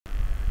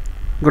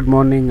Good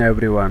morning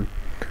everyone.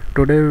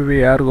 Today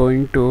we are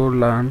going to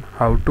learn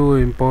how to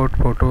import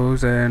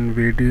photos and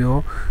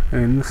video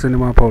in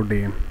Cinema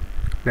 4D.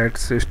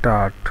 Let's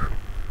start.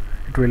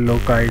 It will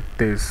look like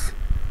this.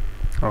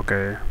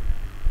 Okay.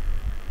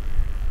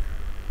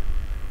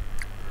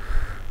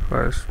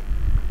 First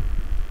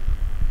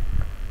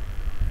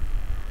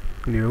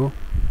new.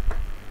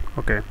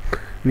 Okay.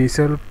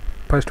 Initial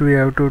first we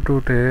have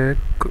to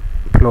take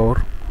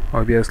floor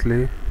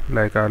obviously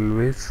like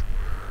always,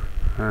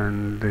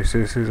 and this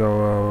is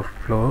our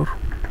floor.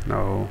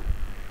 Now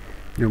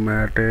new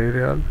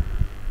material,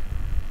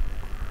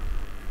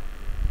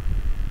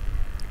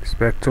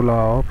 spatula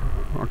off,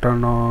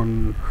 turn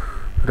on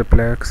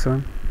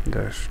reflection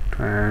just,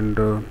 and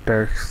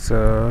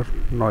texture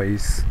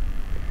noise.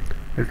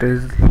 It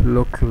is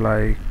look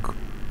like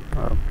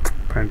uh,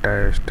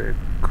 fantastic.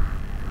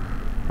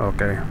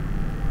 Okay,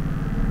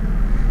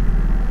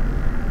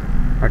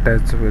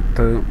 attach with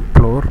the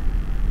floor.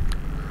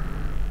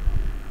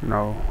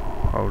 Now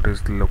how it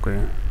is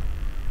looking.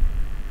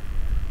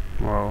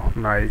 Wow,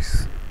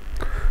 nice.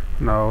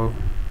 Now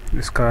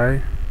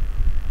sky,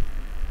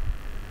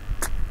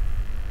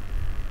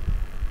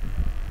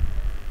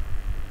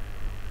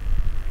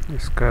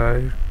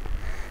 sky,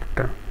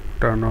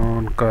 turn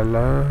on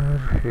color.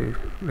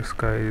 The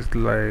sky is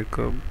like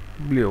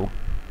blue.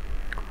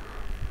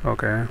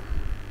 Okay,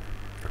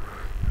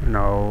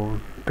 now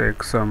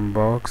take some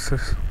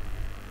boxes,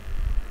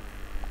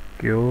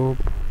 cube,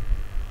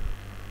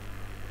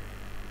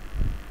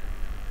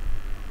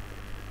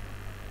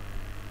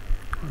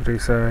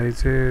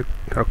 resize it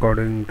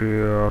according to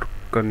your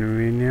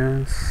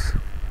convenience.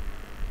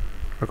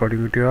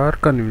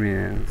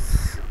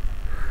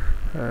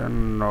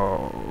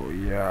 No,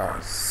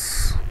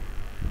 yes,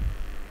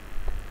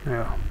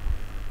 yeah.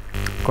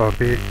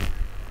 Copy,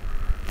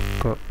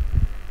 co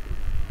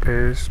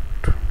paste,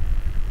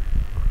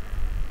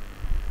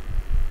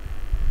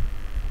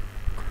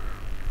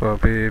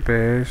 copy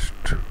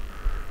paste.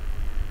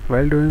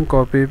 While doing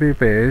copy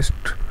paste,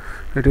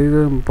 it is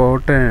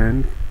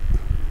important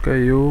that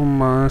you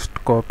must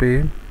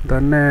copy the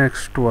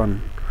next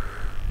one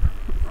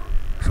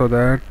so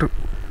that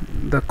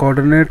the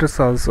coordinates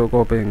also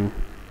copying.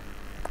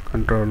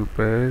 Control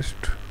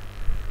paste.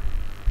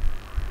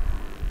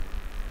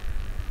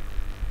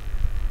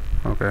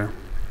 Okay,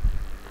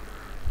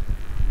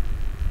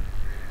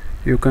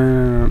 you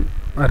can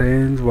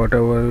arrange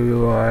whatever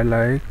you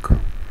like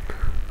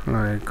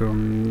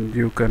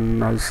you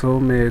can also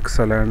make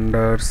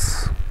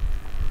cylinders.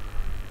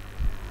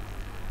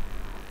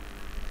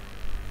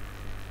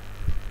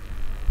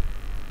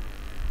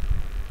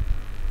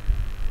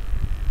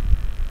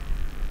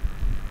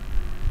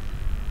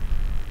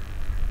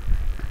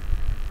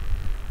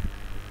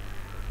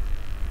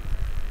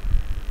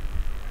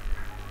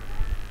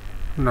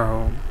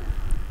 Now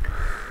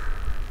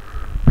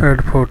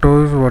add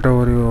photos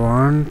whatever you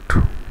want,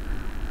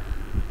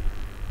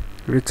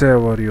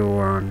 whichever you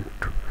want,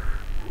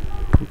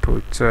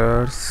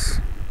 pictures,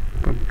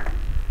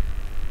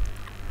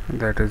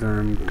 that is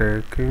I'm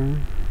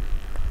taking.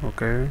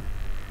 Okay,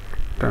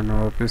 turn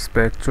off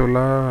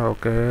spatula.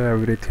 Okay,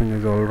 everything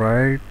is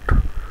alright.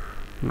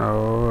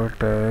 Now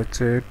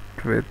attach it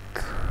with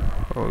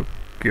a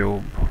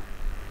cube.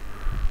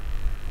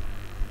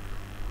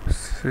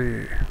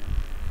 See,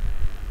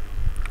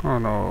 oh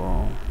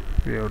no,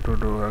 we have to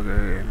do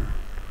again.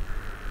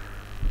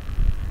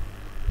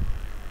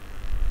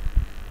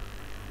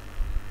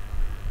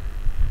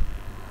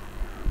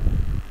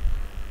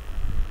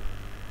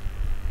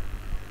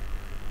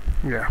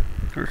 Yeah,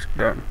 it's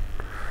done.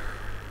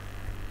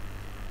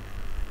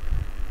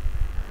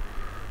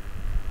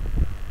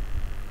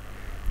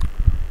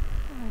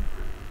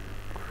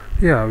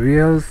 Yeah,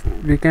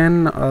 we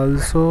can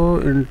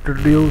also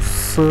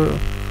introduce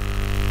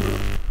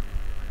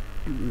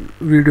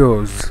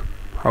videos.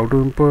 How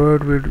to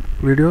import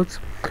videos?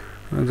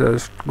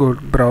 Just go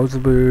browse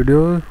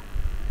video.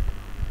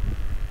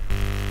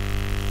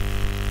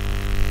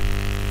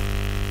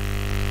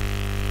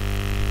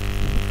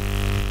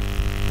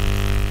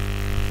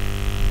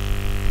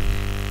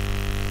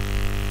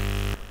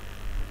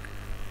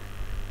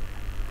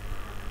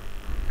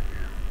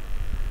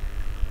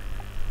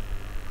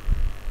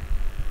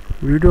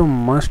 Video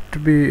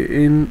must be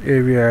in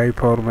AVI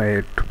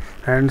format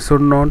and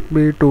should not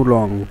be too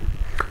long.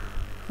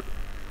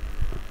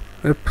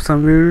 If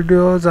some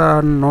videos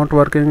are not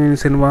working in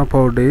Cinema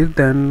 4D,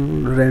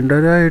 then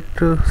render it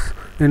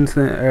in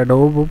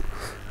Adobe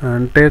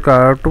and take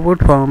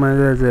output form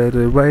as a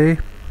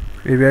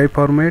AVI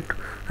format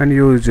and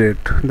use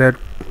it. That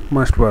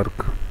must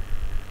work.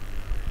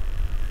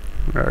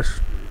 Yes,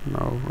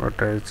 now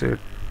attach it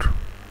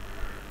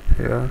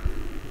here.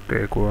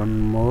 Take one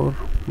more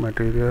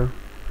material.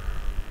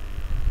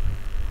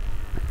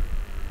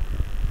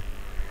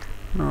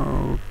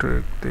 Now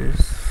take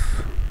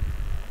this,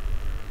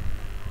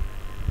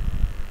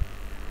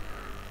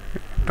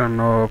 turn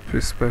off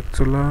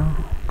spatula,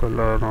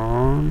 color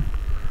on,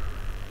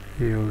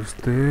 use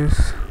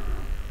this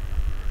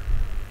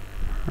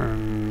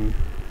and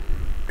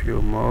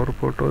few more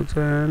photos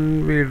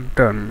and we're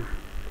done.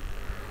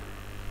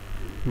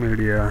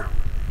 Media.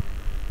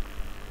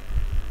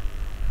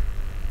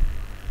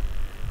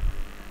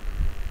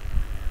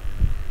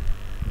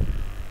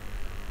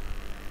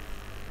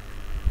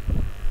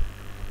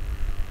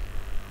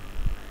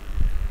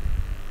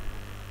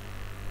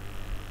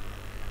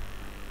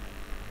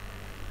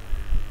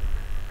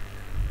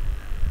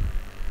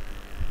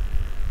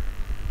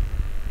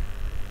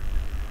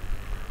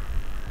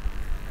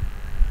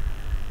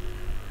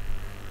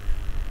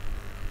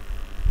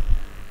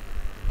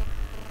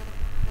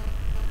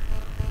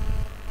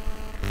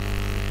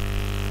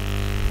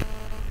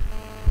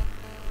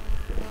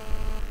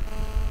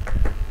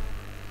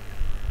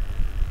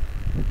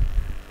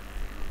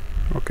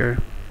 Okay.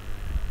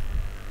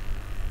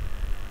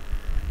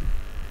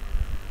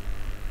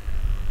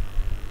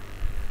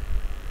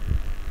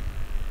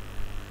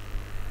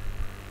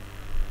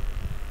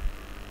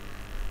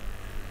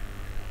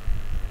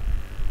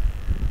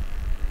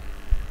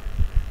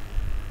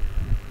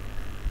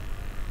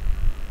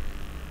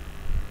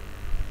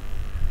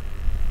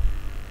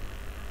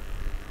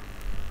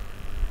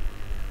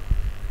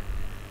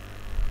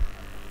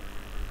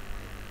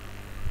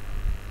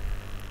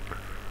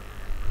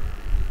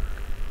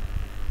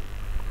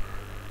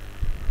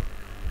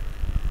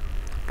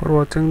 For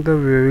watching the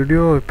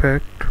video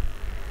effect,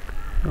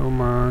 you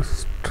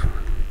must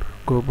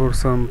go for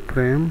some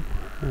frame.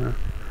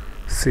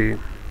 See,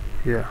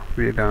 yeah,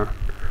 we done.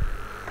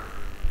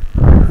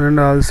 And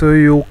also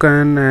you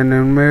can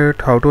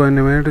animate. How to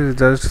animate is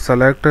just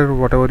select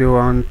whatever you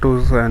want to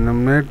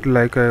animate.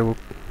 Like I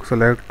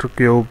select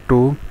cube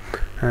 2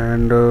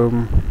 and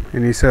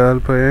initial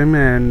frame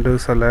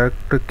and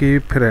select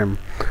keyframe.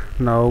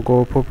 Now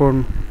go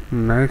for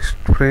next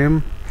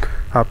frame.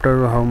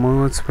 After how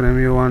much frame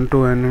you want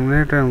to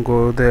animate, and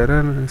go there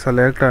and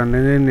select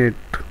animate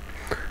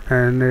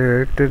and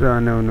it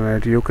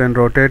animate. You can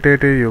rotate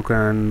it, you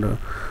can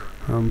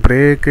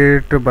break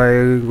it by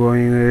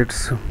going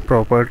its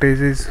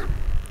properties is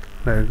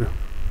like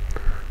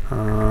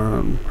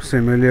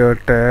similar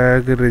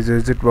tag,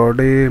 rigid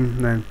body,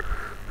 and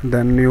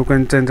then you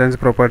can change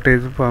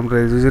properties from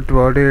rigid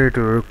body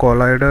to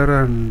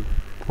collider and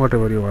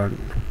whatever you want.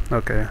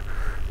 Okay,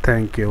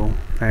 thank you,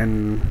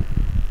 and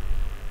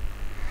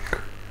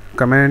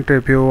comment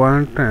if you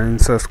want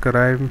and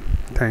subscribe.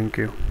 Thank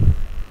you.